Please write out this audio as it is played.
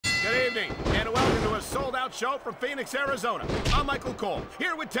evening, and welcome to a sold-out show from Phoenix, Arizona. I'm McCool,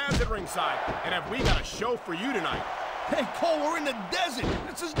 here with Taz at ringside, and have we got a show for you tonight? Hey, Cole, we're in the desert.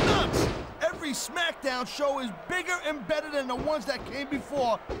 This is nuts. Every SmackDown show is bigger and better than the ones that came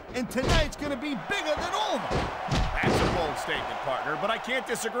before, and tonight's gonna be bigger than all of them. That's a bold statement, partner, but I can't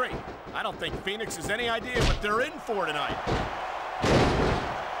disagree. I don't think Phoenix has any idea what they're in for tonight.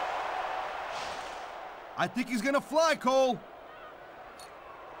 I think he's gonna fly, Cole.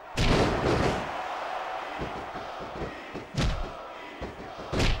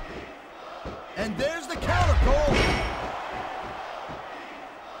 And there's the counter, Cole.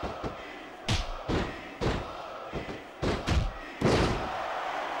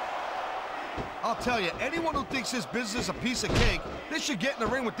 I'll tell you, anyone who thinks this business is a piece of cake, they should get in the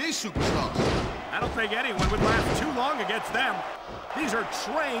ring with these superstars. I don't think anyone would last too long against them. These are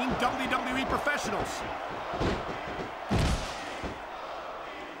trained WWE professionals.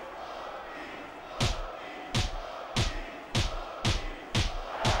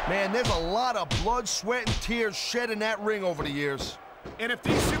 Man, there's a lot of blood, sweat, and tears shed in that ring over the years. And if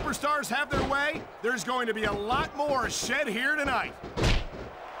these superstars have their way, there's going to be a lot more shed here tonight.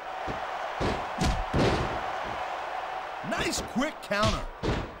 Nice quick counter.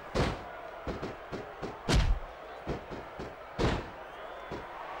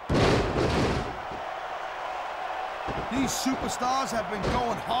 These superstars have been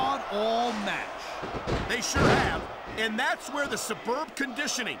going hard all match. They sure have. And that's where the superb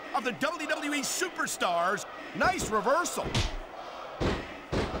conditioning of the WWE superstars, nice reversal.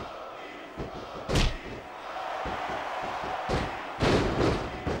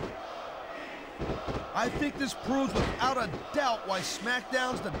 I think this proves without a doubt why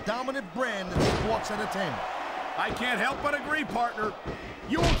SmackDown's the dominant brand in sports entertainment. I can't help but agree, partner.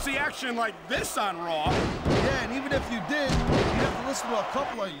 You won't see action like this on Raw. Yeah, and even if you did, you'd have to listen to a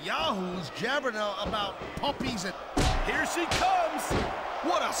couple of yahoos jabbering about puppies and... Here she comes!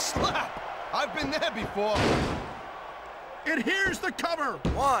 What a slap! I've been there before. And here's the cover!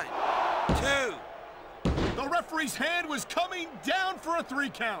 1, 2. The referee's hand was coming down for a 3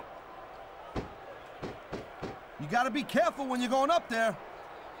 count. You gotta be careful when you're going up there.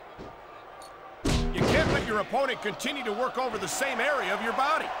 You can't let your opponent continue to work over the same area of your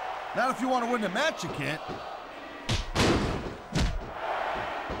body. Not if you want to win the match, you can't.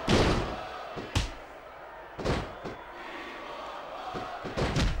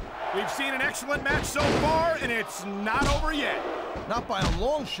 We've seen an excellent match so far, and it's not over yet. Not by a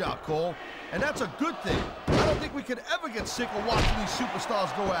long shot, Cole. And that's a good thing. I don't think we could ever get sick of watching these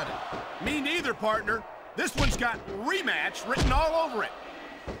superstars go at it. Me neither, partner. This one's got rematch written all over it.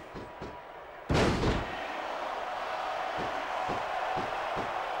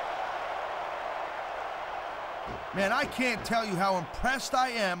 Man, I can't tell you how impressed I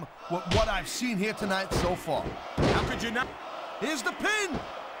am with what I've seen here tonight so far. How could you not? Here's the pin.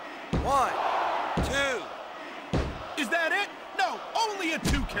 1, 2. Is that it? No, only a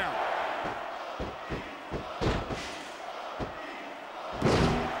 2 count.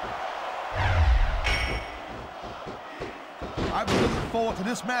 I've been looking forward to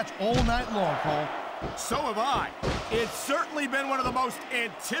this match all night long, Cole. So have I. It's certainly been one of the most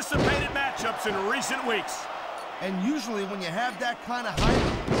anticipated matchups in recent weeks. And usually when you have that kind of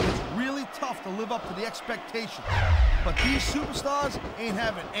hype, it's really tough to live up to the expectations. But these superstars ain't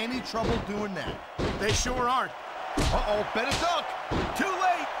having any trouble doing that. They sure aren't. Uh-oh, better duck. Too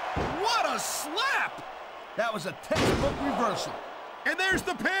late. What a slap! That was a textbook reversal. And there's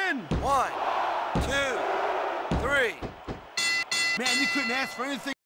the pin. 1, 2, 3. Man, you couldn't ask for anything